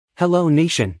Hello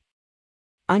nation.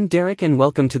 I'm Derek and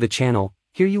welcome to the channel.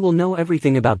 Here you will know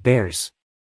everything about Bears.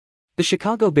 The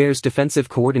Chicago Bears defensive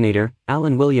coordinator,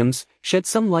 Alan Williams, shed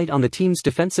some light on the team's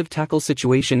defensive tackle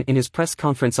situation in his press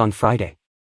conference on Friday.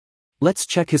 Let's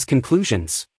check his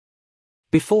conclusions.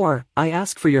 Before I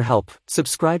ask for your help,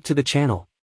 subscribe to the channel.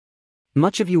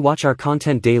 Much of you watch our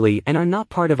content daily and are not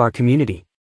part of our community.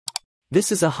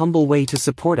 This is a humble way to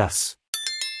support us.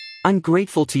 I'm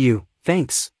grateful to you,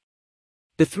 thanks.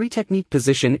 The 3 technique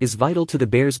position is vital to the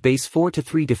Bears' base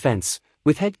 4-3 defense,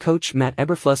 with head coach Matt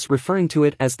Eberflus referring to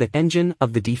it as the engine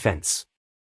of the defense.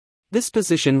 This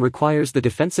position requires the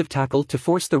defensive tackle to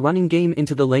force the running game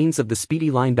into the lanes of the speedy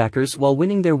linebackers while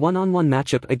winning their one-on-one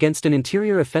matchup against an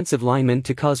interior offensive lineman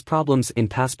to cause problems in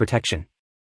pass protection.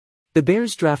 The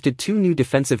Bears drafted 2 new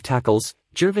defensive tackles,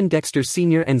 Gervon Dexter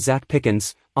Sr. and Zacch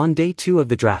Pickens, on day 2 of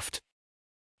the draft.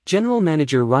 General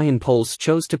Manager Ryan Poles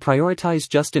chose to prioritize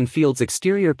Justin Fields'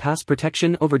 exterior pass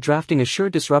protection over drafting a sure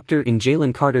disruptor in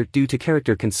Jalen Carter due to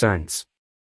character concerns.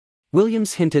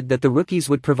 Williams hinted that the rookies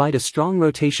would provide a strong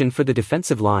rotation for the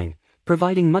defensive line,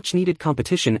 providing much-needed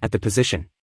competition at the position.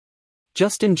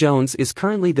 Justin Jones is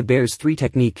currently the Bears' 3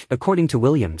 technique, according to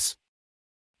Williams.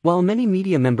 While many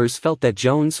media members felt that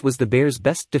Jones was the Bears'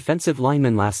 best defensive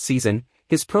lineman last season,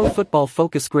 his Pro Football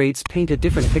Focus grades paint a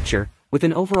different picture, with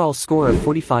an overall score of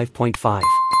 45.5.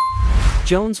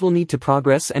 Jones will need to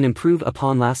progress and improve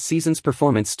upon last season's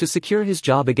performance to secure his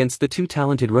job against the 2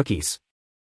 talented rookies.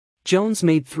 Jones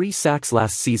made 3 sacks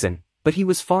last season, but he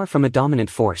was far from a dominant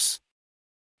force.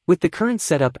 With the current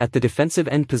setup at the defensive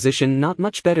end position not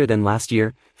much better than last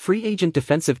year, free agent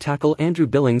defensive tackle Andrew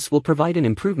Billings will provide an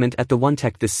improvement at the 1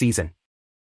 tech this season.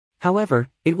 However,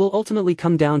 it will ultimately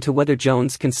come down to whether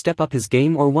Jones can step up his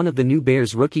game or one of the new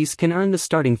Bears rookies can earn the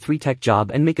starting 3 tech job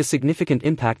and make a significant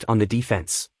impact on the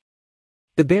defense.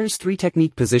 The Bears' 3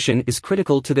 technique position is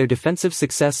critical to their defensive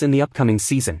success in the upcoming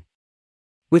season.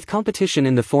 With competition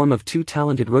in the form of 2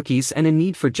 talented rookies and a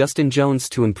need for Justin Jones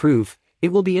to improve,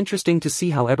 it will be interesting to see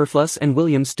how Eberflus and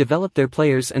Williams develop their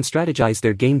players and strategize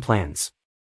their game plans.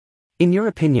 In your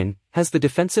opinion, has the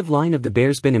defensive line of the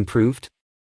Bears been improved?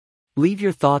 Leave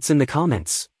your thoughts in the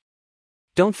comments.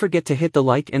 Don't forget to hit the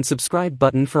like and subscribe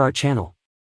button for our channel.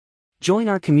 Join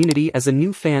our community as a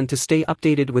new fan to stay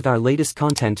updated with our latest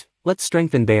content. Let's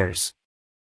strengthen Bears.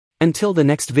 Until the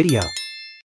next video.